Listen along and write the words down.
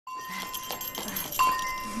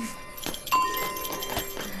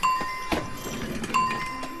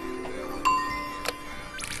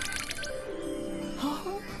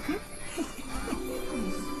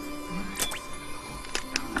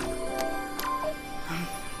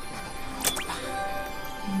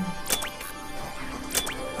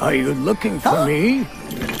Are you looking for me?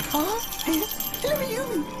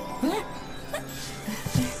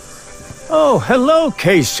 Oh, hello,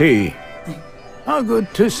 Casey. How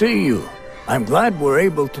good to see you. I'm glad we're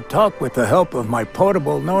able to talk with the help of my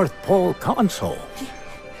portable North Pole console.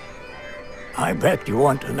 I bet you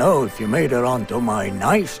want to know if you made it onto my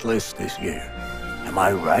nice list this year. Am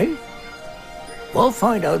I right? We'll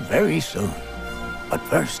find out very soon. But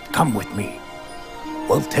first, come with me.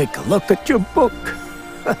 We'll take a look at your book.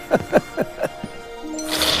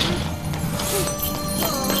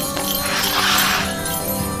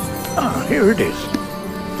 Ah, here it is.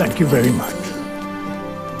 Thank you very much.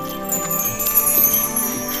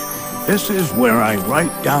 This is where I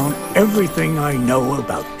write down everything I know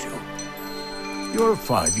about you. You're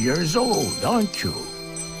 5 years old, aren't you?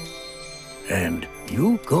 And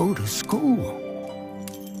you go to school.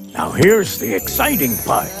 Now here's the exciting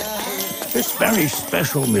part. This very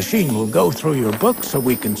special machine will go through your book so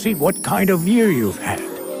we can see what kind of year you've had.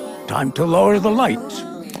 Time to lower the lights.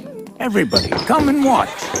 Everybody, come and watch.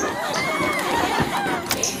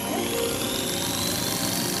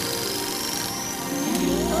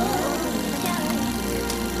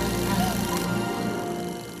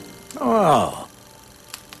 Oh,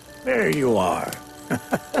 there you are.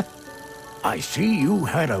 I see you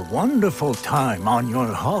had a wonderful time on your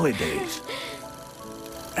holidays.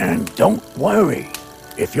 And don't worry,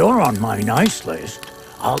 if you're on my nice list,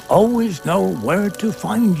 I'll always know where to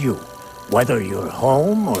find you, whether you're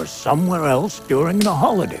home or somewhere else during the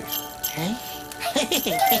holidays.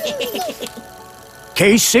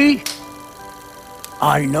 Casey,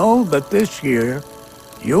 I know that this year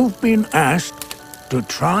you've been asked to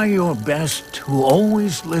try your best to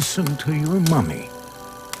always listen to your mummy.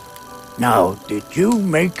 Now, did you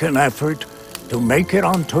make an effort to make it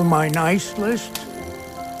onto my nice list?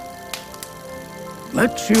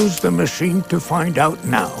 Let's use the machine to find out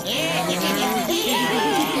now.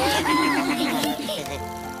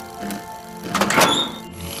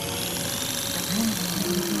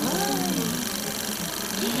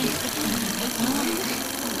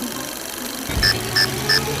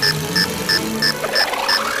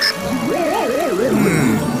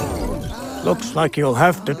 Looks like you'll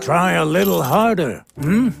have to try a little harder,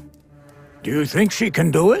 Do you think she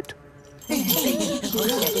can do it?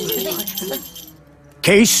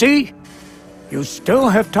 Casey, you still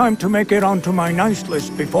have time to make it onto my nice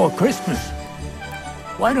list before Christmas.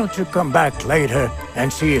 Why don't you come back later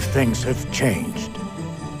and see if things have changed?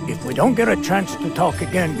 If we don't get a chance to talk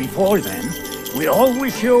again before then, we all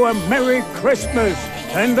wish you a Merry Christmas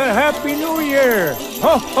and a Happy New Year!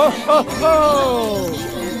 Ho, ho, ho,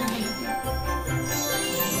 ho!